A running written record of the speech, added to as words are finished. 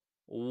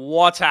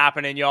What's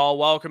happening, y'all?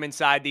 Welcome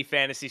inside the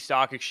Fantasy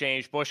Stock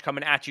Exchange. Bush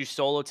coming at you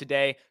solo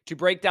today to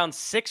break down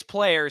 6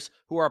 players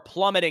who are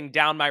plummeting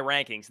down my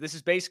rankings. This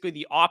is basically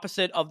the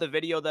opposite of the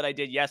video that I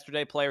did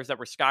yesterday, players that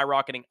were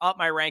skyrocketing up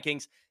my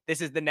rankings.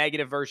 This is the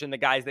negative version, the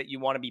guys that you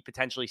want to be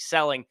potentially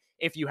selling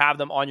if you have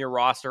them on your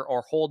roster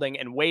or holding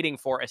and waiting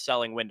for a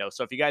selling window.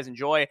 So if you guys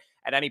enjoy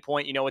at any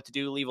point, you know what to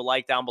do. Leave a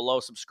like down below,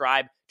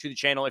 subscribe to the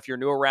channel. If you're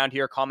new around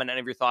here, comment any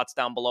of your thoughts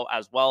down below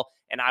as well,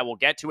 and I will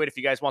get to it. If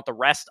you guys want the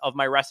rest of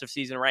my rest of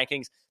season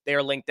rankings, they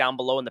are linked down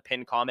below in the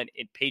pinned comment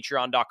at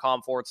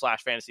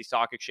patreon.com/fantasy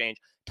stock exchange.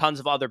 Tons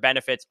of other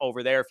benefits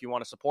over there if you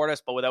want to support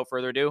us. But without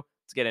further ado,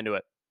 let's get into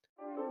it.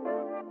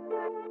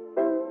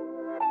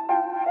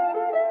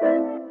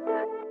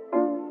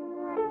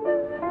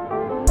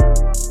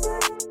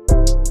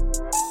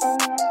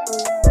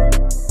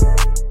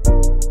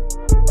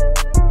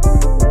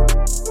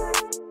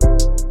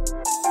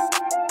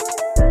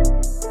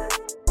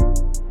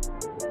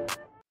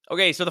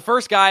 Okay, so the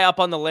first guy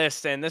up on the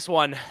list, and this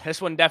one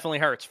definitely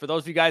hurts. For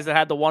those of you guys that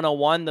had the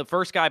 101, the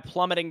first guy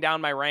plummeting down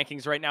my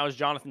rankings right now is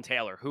Jonathan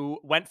Taylor, who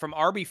went from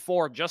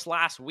RB4 just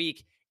last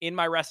week in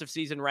my rest of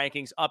season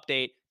rankings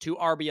update to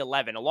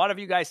RB11. A lot of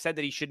you guys said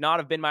that he should not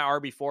have been my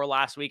RB4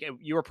 last week.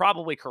 You were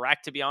probably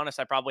correct, to be honest.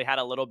 I probably had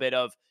a little bit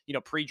of,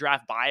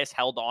 pre-draft bias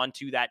held on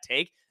to that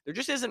take. There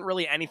just isn't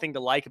really anything to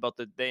like about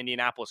the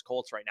Indianapolis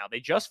Colts right now. They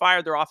just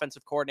fired their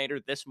offensive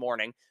coordinator this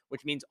morning,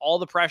 which means all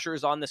the pressure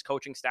is on this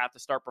coaching staff to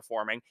start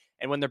performing.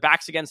 And when their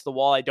back's against the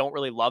wall, I don't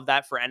really love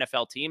that for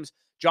NFL teams.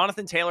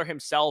 Jonathan Taylor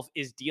himself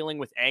is dealing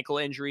with ankle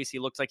injuries. He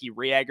looks like he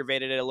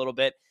re-aggravated it a little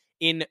bit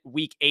in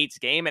week 8's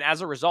game. And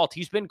as a result,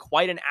 he's been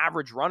quite an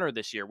average runner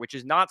this year, which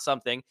is not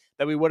something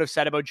that we would have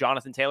said about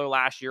Jonathan Taylor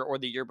last year or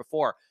the year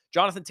before.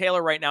 Jonathan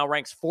Taylor right now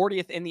ranks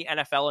 40th in the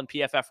NFL in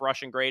PFF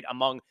rushing grade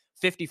among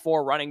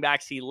 54 running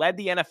backs. He led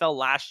the NFL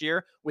last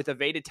year with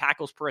evaded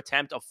tackles per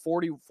attempt of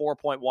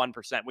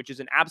 44.1%, which is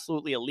an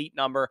absolutely elite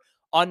number,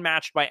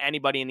 unmatched by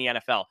anybody in the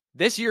NFL.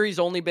 This year, he's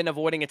only been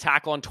avoiding a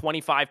tackle on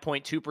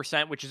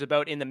 25.2%, which is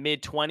about in the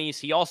mid-20s.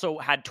 He also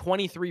had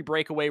 23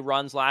 breakaway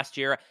runs last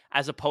year,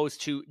 as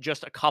opposed to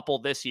just a couple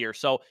this year.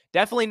 So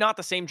definitely not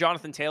the same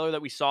Jonathan Taylor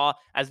that we saw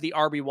as the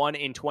RB1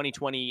 in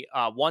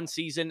 2021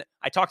 season.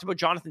 I talked about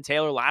Jonathan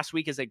Taylor last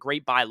week as a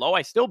great buy low.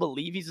 I still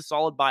believe he's a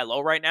solid buy low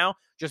right now,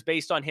 just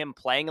based on him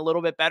playing a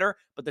little bit better,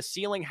 but the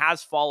ceiling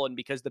has fallen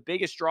because the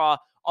biggest draw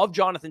of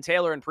Jonathan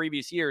Taylor in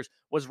previous years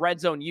was red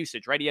zone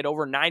usage, right? He had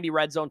over 90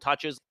 red zone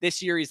touches.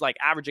 This year, he's like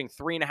averaging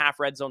 3.5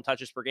 red zone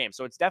touches per game.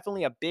 So it's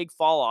definitely a big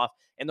fall off.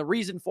 And the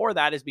reason for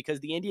that is because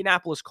the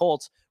Indianapolis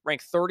Colts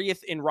rank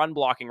 30th in run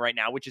blocking right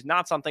now, which is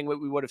not something that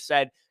we would have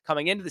said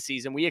coming into the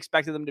season. We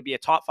expected them to be a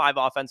top 5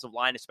 offensive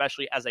line,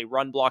 especially as a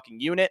run blocking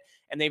unit.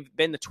 And they've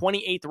been the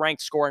 28th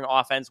ranked scoring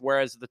offense,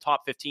 whereas the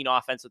top 15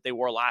 offense that they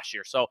were last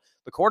year. So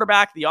the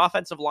quarterback, the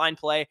offensive line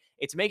play,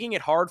 it's making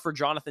it hard for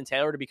Jonathan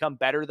Taylor to become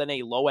better than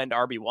a low-end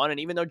RB1. And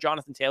even though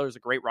Jonathan Taylor is a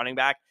great running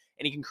back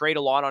and he can create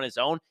a lot on his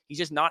own, he's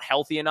just not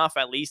healthy enough,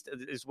 at least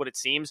is what it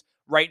seems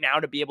right now,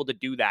 to be able to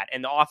do that.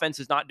 And the offense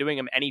is not doing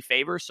him any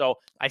favors. So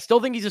I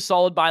still think he's a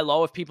solid buy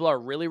low if people are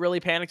really,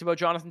 really panicked about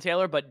Jonathan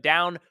Taylor, but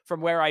down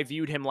from where I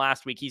viewed him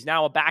last week. He's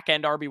now a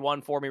back-end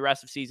RB1 for me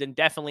rest of season.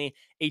 Definitely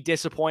a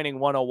disappointing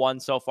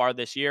 101 so far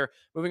this year.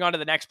 Moving on to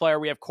the next player,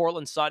 we have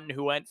Courtland Sutton,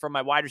 who went from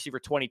my wide receiver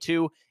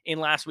 22 in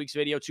last week's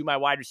video to my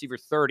wide receiver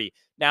 30.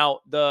 Now,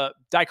 the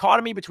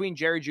dichotomy between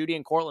Jerry Jeudy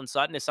and Courtland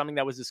Sutton is something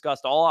that was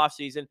discussed all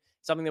offseason,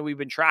 something that we've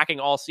been tracking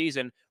all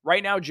season.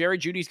 Right now, Jerry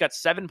Jeudy's got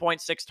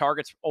 7.6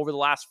 targets over the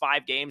last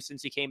 5 games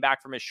since he came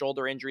back from his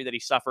shoulder injury that he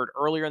suffered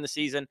earlier in the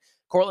season.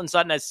 Courtland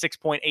Sutton has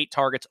 6.8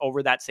 targets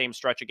over that same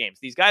stretch of games.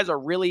 These guys are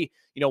really,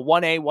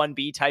 1A,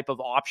 1B type of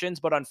options,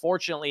 but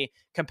unfortunately,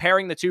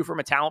 comparing the two from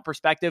a talent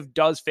perspective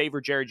does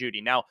favor Jerry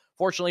Jeudy. Now,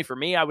 fortunately for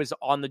me, I was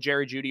on the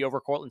Jerry Jeudy over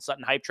Courtland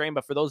Sutton hype train,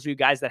 but for those of you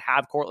guys that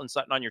have Courtland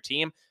Sutton on your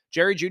team,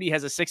 Jerry Jeudy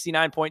has a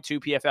 69.2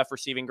 PFF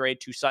receiving grade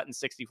to Sutton's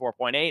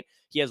 64.8.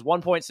 He has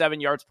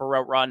 1.7 yards per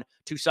route run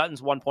to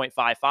Sutton's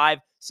 1.55,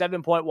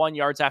 7.1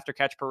 yards after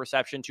catch per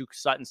reception to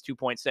Sutton's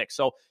 2.6.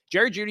 So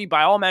Jerry Jeudy,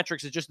 by all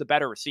metrics, is just the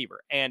better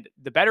receiver. And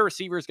the better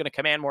receiver is going to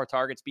command more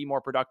targets, be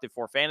more productive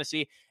for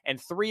fantasy.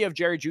 And 3 of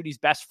Jerry Jeudy's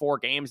best 4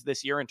 games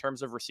this year in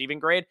terms of receiving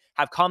grade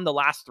have come the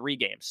last 3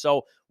 games.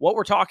 So what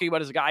we're talking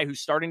about is a guy who's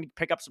starting to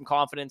pick up some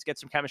confidence, get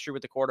some chemistry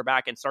with the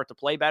quarterback, and start to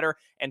play better.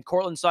 And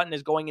Courtland Sutton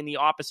is going in the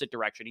opposite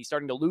direction. He's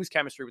starting to lose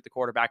chemistry with the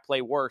quarterback,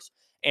 play worse,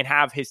 and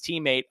have his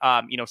teammate,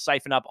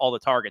 siphon up all the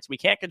targets. We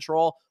can't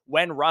control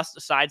when Russ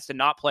decides to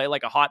not play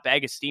like a hot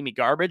bag of steamy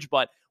garbage,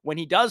 but when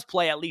he does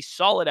play at least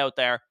solid out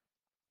there,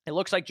 it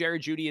looks like Jerry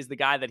Jeudy is the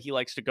guy that he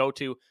likes to go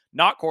to,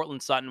 not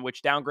Courtland Sutton,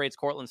 which downgrades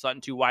Courtland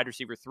Sutton to wide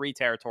receiver 3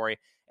 territory,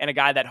 and a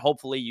guy that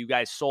hopefully you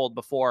guys sold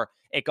before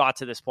it got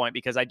to this point,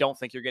 because I don't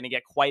think you're going to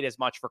get quite as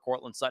much for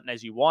Courtland Sutton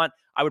as you want.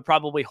 I would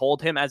probably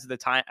hold him as the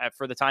time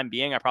for the time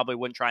being. I probably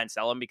wouldn't try and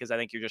sell him because I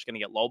think you're just going to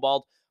get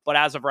lowballed. But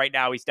as of right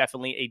now, he's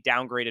definitely a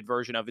downgraded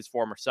version of his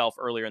former self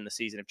earlier in the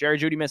season. If Jerry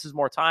Jeudy misses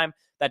more time,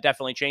 that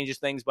definitely changes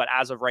things. But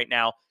as of right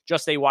now,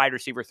 just a wide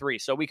receiver 3.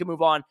 So we can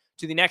move on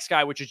to the next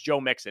guy, which is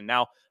Joe Mixon.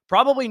 Now,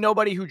 probably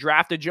nobody who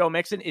drafted Joe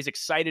Mixon is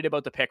excited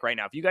about the pick right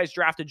now. If you guys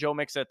drafted Joe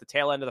Mixon at the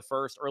tail end of the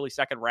first, early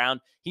second round,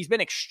 he's been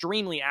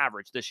extremely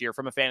average this year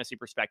from a fantasy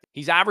perspective.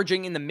 He's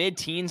averaging in the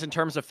mid-teens in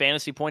terms of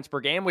fantasy points per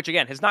game, which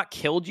again has not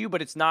killed you,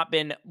 but it's not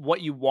been what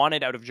you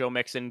wanted out of Joe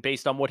Mixon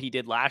based on what he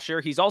did last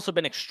year. He's also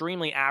been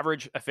extremely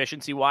average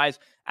efficiency-wise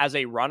as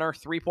a runner,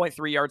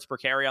 3.3 yards per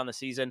carry on the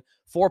season,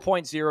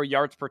 4.0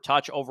 yards per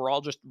touch overall,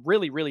 just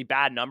really, really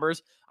bad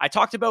numbers. I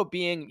talked about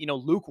being,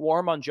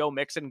 lukewarm on Joe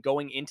Mixon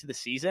going into the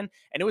season,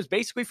 and it was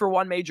basically for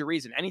one major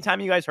reason. Anytime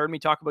you guys heard me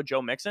talk about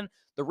Joe Mixon,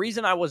 the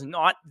reason I was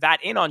not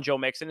that in on Joe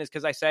Mixon is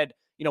because I said,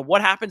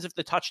 what happens if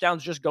the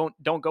touchdowns just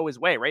don't go his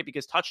way, right?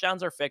 Because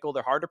touchdowns are fickle,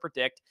 they're hard to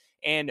predict.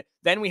 And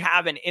then we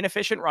have an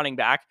inefficient running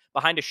back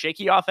behind a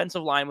shaky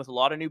offensive line with a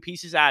lot of new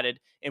pieces added.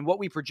 And what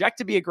we project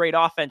to be a great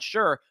offense,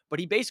 sure,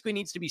 but he basically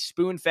needs to be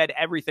spoon-fed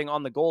everything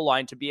on the goal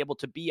line to be able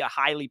to be a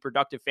highly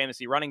productive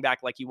fantasy running back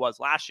like he was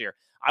last year.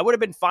 I would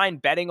have been fine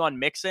betting on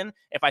Mixon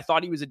if I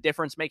thought he was a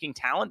difference-making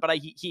talent, but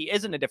he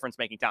isn't a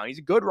difference-making talent. He's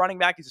a good running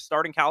back. He's a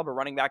starting caliber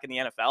running back in the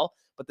NFL,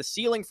 but the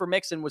ceiling for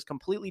Mixon was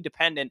completely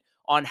dependent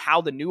on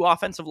how the new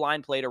offensive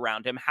line played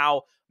around him,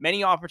 how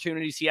many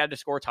opportunities he had to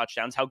score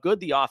touchdowns, how good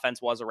the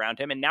offense was around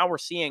him. And now we're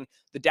seeing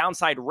the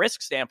downside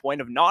risk standpoint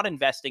of not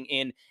investing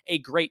in a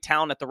great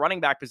talent at the running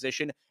back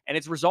position. And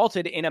it's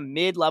resulted in a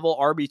mid-level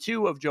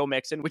RB2 of Joe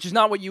Mixon, which is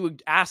not what you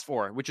asked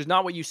for, which is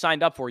not what you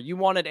signed up for. You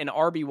wanted an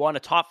RB1, a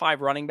top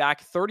 5 running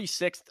back,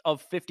 36th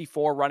of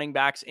 54 running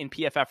backs in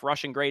PFF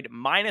rushing grade,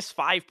 minus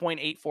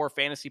 5.84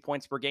 fantasy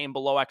points per game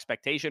below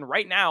expectation.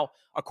 Right now,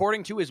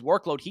 according to his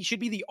workload, he should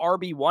be the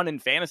RB1 in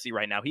fantasy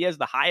right now. He has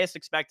the highest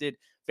expected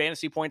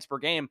fantasy points per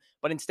game,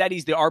 but instead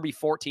he's the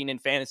RB14 in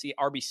fantasy,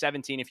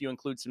 RB17 if you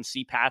include some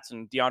C-Pats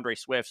and DeAndre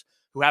Swifts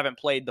who haven't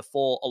played the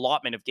full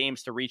allotment of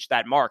games to reach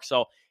that mark.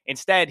 So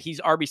instead,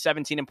 he's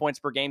RB17 in points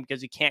per game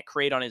because he can't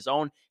create on his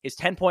own. His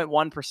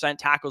 10.1%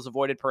 tackles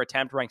avoided per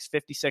attempt ranks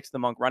 56th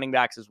among running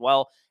backs as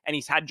well, and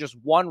he's had just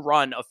one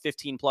run of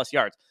 15-plus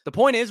yards. The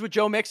point is, with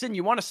Joe Mixon,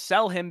 you want to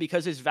sell him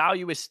because his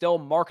value is still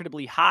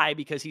marketably high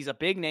because he's a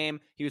big name,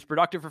 he was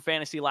productive for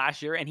fantasy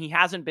last year, and he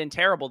hasn't been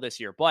terrible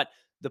this year. But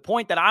the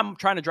point that I'm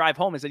trying to drive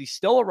home is that he's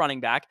still a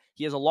running back.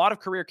 He has a lot of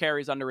career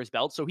carries under his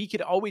belt, so he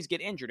could always get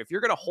injured. If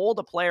you're going to hold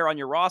a player on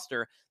your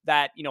roster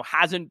that,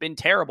 hasn't been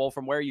terrible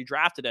from where you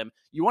drafted him,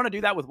 you want to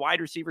do that with wide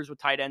receivers, with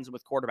tight ends, and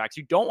with quarterbacks.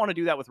 You don't want to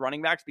do that with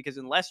running backs because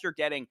unless you're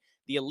getting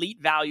the elite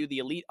value, the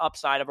elite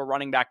upside of a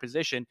running back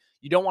position,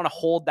 you don't want to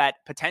hold that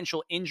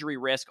potential injury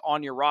risk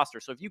on your roster.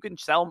 So if you can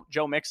sell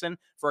Joe Mixon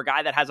for a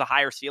guy that has a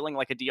higher ceiling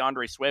like a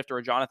DeAndre Swift or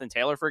a Jonathan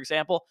Taylor, for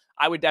example,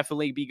 I would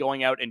definitely be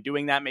going out and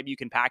doing that. Maybe you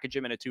can package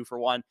him in a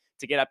 2-for-1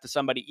 to get up to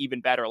somebody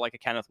even better like a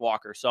Kenneth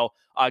Walker. So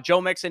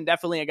Joe Mixon,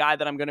 definitely a guy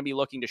that I'm going to be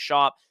looking to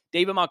shop.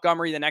 David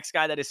Montgomery, the next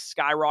guy that is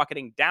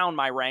skyrocketing down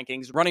my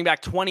rankings. Running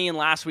back 20 in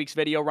last week's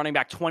video, running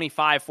back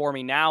 25 for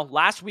me now.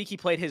 Last week, he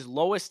played his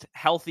lowest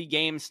healthy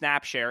game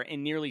snap share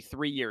in nearly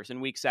 3 years in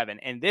week 7.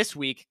 And this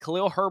week,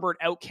 Khalil Herbert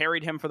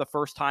outcarried him for the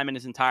first time in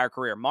his entire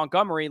career.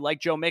 Montgomery, like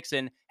Joe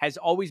Mixon, has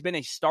always been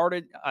a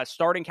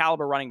starting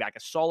caliber running back,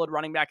 a solid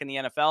running back in the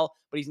NFL,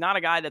 but he's not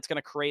a guy that's going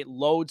to create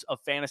loads of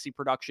fantasy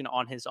production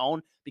on his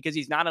own because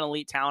he's not an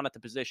elite talent at the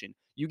position.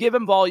 You give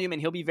him volume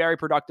and he'll be very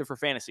productive for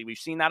fantasy. We've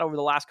seen that over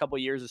the last couple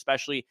of years,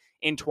 especially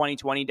in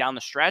 2020 down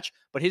the stretch,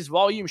 but his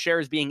volume share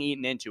is being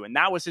eaten into, and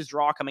that was his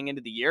draw coming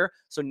into the year.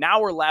 So now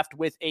we're left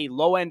with a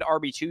low-end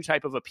RB2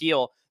 type of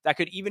appeal that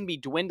could even be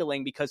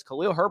dwindling because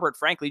Khalil Herbert,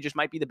 frankly, just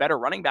might be the better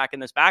running back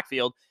in this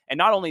backfield. And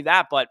not only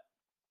that, but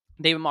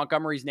David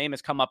Montgomery's name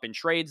has come up in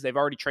trades. They've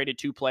already traded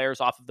 2 players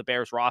off of the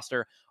Bears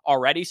roster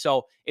already.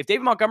 So if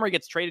David Montgomery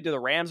gets traded to the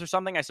Rams or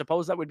something, I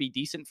suppose that would be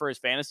decent for his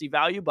fantasy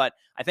value. But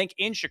I think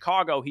in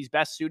Chicago, he's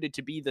best suited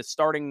to be the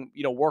starting,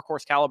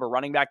 workhorse caliber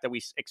running back that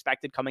we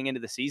expected coming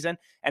into the season.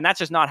 And that's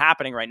just not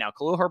happening right now.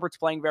 Khalil Herbert's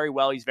playing very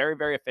well. He's very,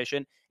 very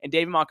efficient. And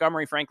David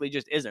Montgomery, frankly,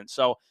 just isn't.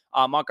 So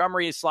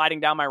Montgomery is sliding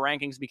down my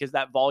rankings because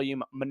that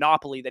volume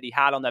monopoly that he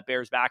had on that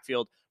Bears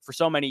backfield for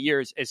so many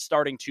years is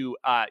starting to,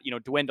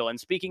 dwindle. And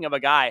speaking of a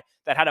guy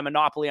that had a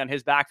monopoly on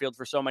his backfield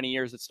for so many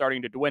years, it's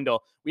starting to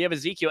dwindle. We have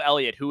Ezekiel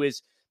Elliott, who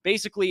is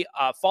basically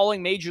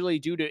falling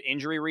majorly due to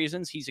injury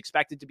reasons. He's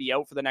expected to be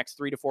out for the next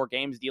 3 to 4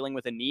 games dealing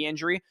with a knee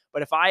injury.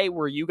 But if I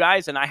were you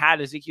guys and I had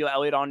Ezekiel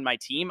Elliott on my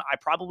team, I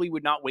probably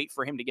would not wait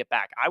for him to get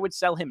back. I would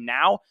sell him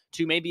now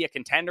to maybe a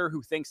contender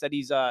who thinks that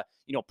he's a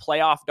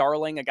playoff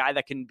darling, a guy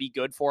that can be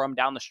good for him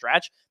down the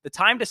stretch. The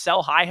time to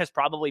sell high has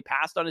probably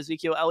passed on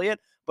Ezekiel Elliott.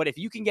 But if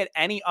you can get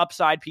any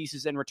upside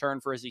pieces in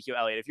return for Ezekiel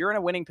Elliott, if you're in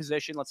a winning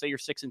position, let's say you're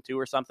 6-2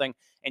 or something,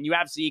 and you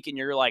have Zeke and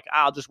you're like,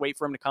 I'll just wait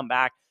for him to come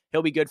back,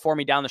 he'll be good for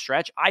me down the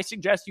stretch, I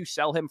suggest you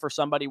sell him for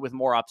somebody with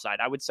more upside.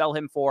 I would sell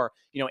him for,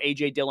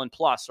 AJ Dillon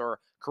plus or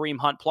Kareem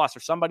Hunt plus or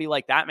somebody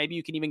like that. Maybe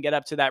you can even get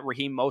up to that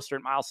Raheem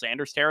Mostert, Miles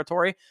Sanders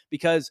territory,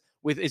 because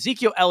with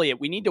Ezekiel Elliott,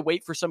 we need to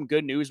wait for some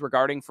good news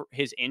regarding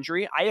his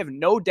injury. I have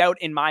no doubt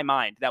in my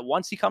mind that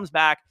once he comes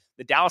back,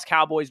 the Dallas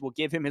Cowboys will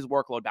give him his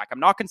workload back. I'm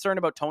not concerned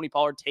about Tony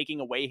Pollard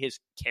taking away his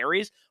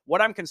carries. What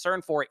I'm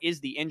concerned for is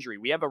the injury.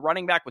 We have a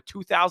running back with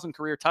 2,000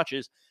 career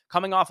touches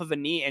coming off of a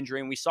knee injury,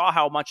 and we saw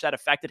how much that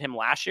affected him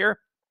last year.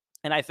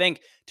 And I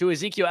think to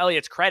Ezekiel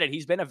Elliott's credit,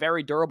 he's been a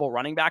very durable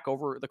running back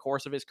over the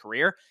course of his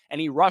career.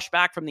 And he rushed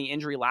back from the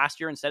injury last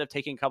year instead of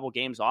taking a couple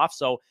games off.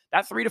 So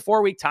that 3 to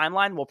 4 week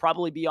timeline will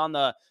probably be on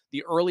the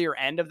earlier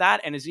end of that.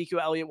 And Ezekiel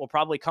Elliott will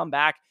probably come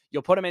back.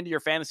 You'll put him into your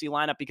fantasy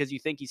lineup because you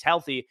think he's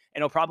healthy,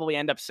 and he'll probably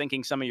end up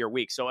sinking some of your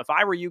weeks. So if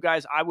I were you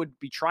guys, I would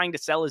be trying to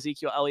sell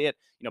Ezekiel Elliott,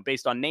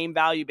 based on name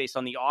value, based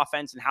on the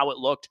offense and how it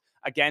looked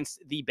against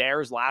the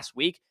Bears last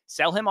week.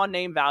 Sell him on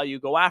name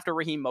value. Go after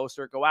Raheem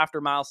Mostert. Go after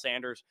Miles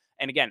Sanders.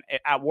 And again,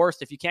 at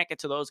worst, if you can't get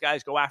to those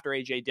guys, go after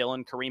A.J.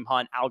 Dillon, Kareem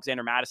Hunt,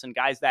 Alexander Mattison,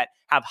 guys that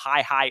have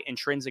high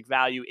intrinsic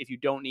value if you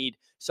don't need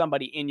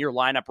somebody in your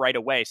lineup right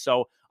away.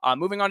 So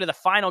moving on to the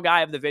final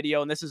guy of the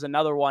video, and this is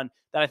another one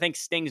that I think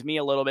stings me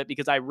a little bit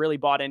because I really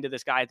bought into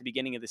this guy at the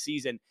beginning of the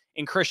season,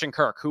 in Christian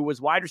Kirk, who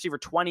was wide receiver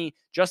 20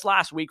 just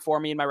last week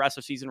for me in my rest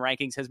of season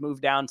rankings, has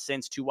moved down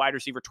since to wide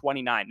receiver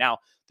 29. Now,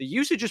 the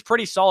usage is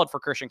pretty solid for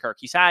Christian Kirk.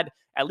 He's had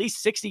at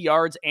least 60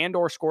 yards and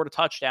or scored a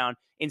touchdown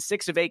in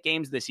 6 of 8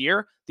 games this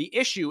year. The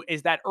issue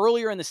is that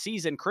earlier in the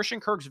season, Christian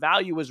Kirk's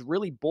value was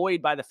really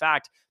buoyed by the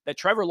fact that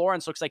Trevor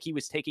Lawrence looks like he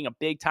was taking a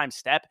big-time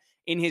step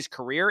in his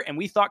career, and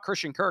we thought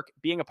Christian Kirk,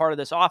 being a part of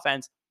this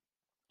offense,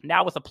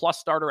 now with a plus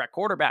starter at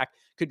quarterback,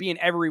 could be an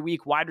every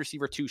week wide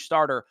receiver 2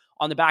 starter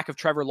on the back of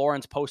Trevor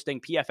Lawrence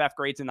posting PFF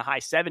grades in the high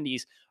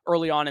 70s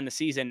early on in the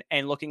season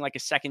and looking like a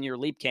second-year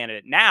leap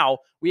candidate. Now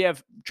we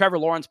have Trevor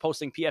Lawrence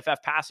posting PFF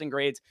passing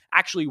grades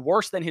actually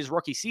worse than his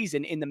rookie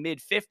season in the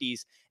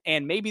mid-50s,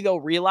 and maybe they'll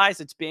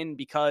realize it's been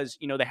because,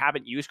 they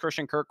haven't used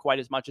Christian Kirk quite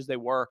as much as they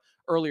were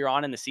earlier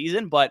on in the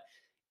season, but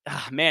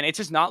man, it's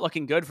just not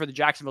looking good for the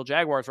Jacksonville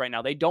Jaguars right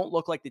now. They don't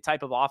look like the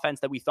type of offense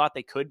that we thought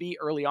they could be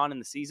early on in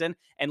the season.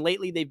 And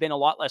lately, they've been a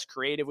lot less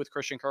creative with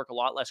Christian Kirk, a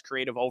lot less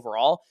creative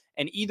overall.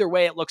 And either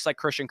way, it looks like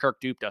Christian Kirk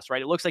duped us, right?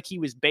 It looks like he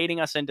was baiting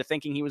us into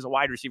thinking he was a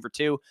wide receiver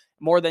 2,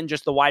 more than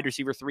just the wide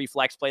receiver 3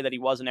 flex play that he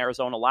was in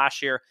Arizona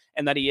last year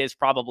and that he is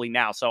probably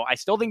now. So I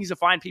still think he's a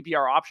fine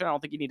PPR option. I don't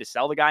think you need to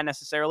sell the guy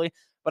necessarily,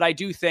 but I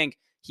do think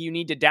you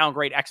need to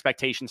downgrade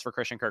expectations for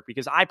Christian Kirk,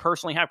 because I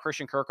personally have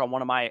Christian Kirk on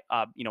one of my,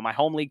 my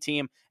home league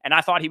team, and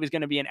I thought he was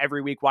going to be an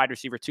every week wide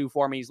receiver 2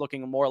 for me. He's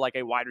looking more like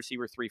a wide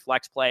receiver 3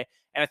 flex play,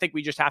 and I think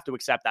we just have to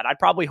accept that. I'd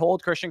probably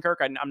hold Christian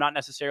Kirk. I'm not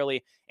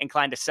necessarily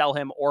inclined to sell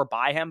him or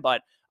buy him,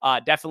 but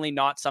definitely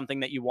not something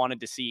that you wanted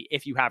to see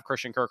if you have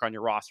Christian Kirk on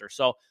your roster.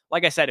 So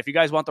like I said, if you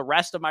guys want the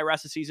rest of my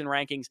rest of season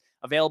rankings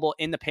available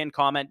in the pinned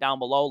comment down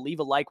below, leave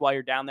a like while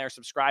you're down there,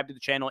 subscribe to the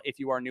channel if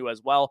you are new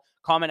as well,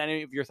 comment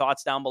any of your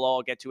thoughts down below.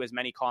 I'll get to as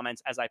many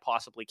comments as I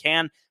possibly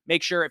can.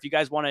 Make sure if you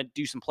guys want to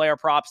do some player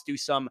props, do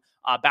some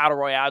battle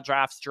royale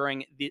drafts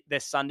during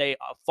this Sunday,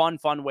 a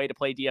fun way to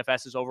play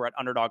DFS is over at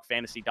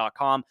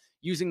underdogfantasy.com.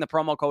 Using the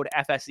promo code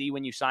FSE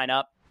when you sign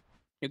up,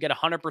 you'll get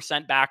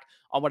 100% back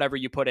on whatever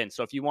you put in.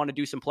 So if you want to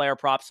do some player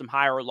props, some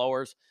higher or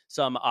lowers,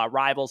 some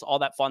rivals, all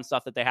that fun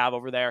stuff that they have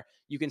over there,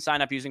 you can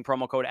sign up using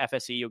promo code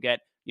FSE. You'll get,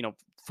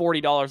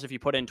 $40 if you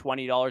put in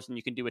 $20, and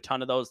you can do a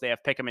ton of those. They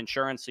have Pick'em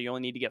insurance, so you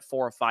only need to get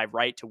 4 or 5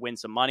 right to win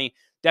some money.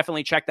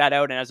 Definitely check that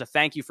out. And as a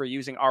thank you for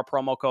using our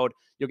promo code,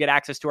 you'll get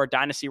access to our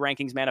Dynasty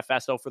Rankings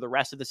Manifesto for the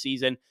rest of the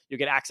season. You'll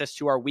get access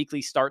to our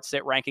weekly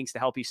start-sit rankings to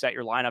help you set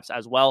your lineups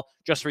as well,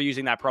 just for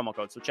using that promo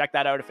code. So check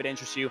that out if it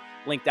interests you.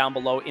 Link down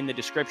below in the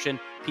description.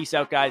 Peace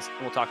out, guys,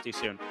 and we'll talk to you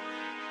soon.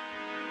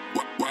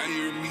 Why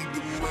you need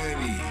the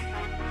money?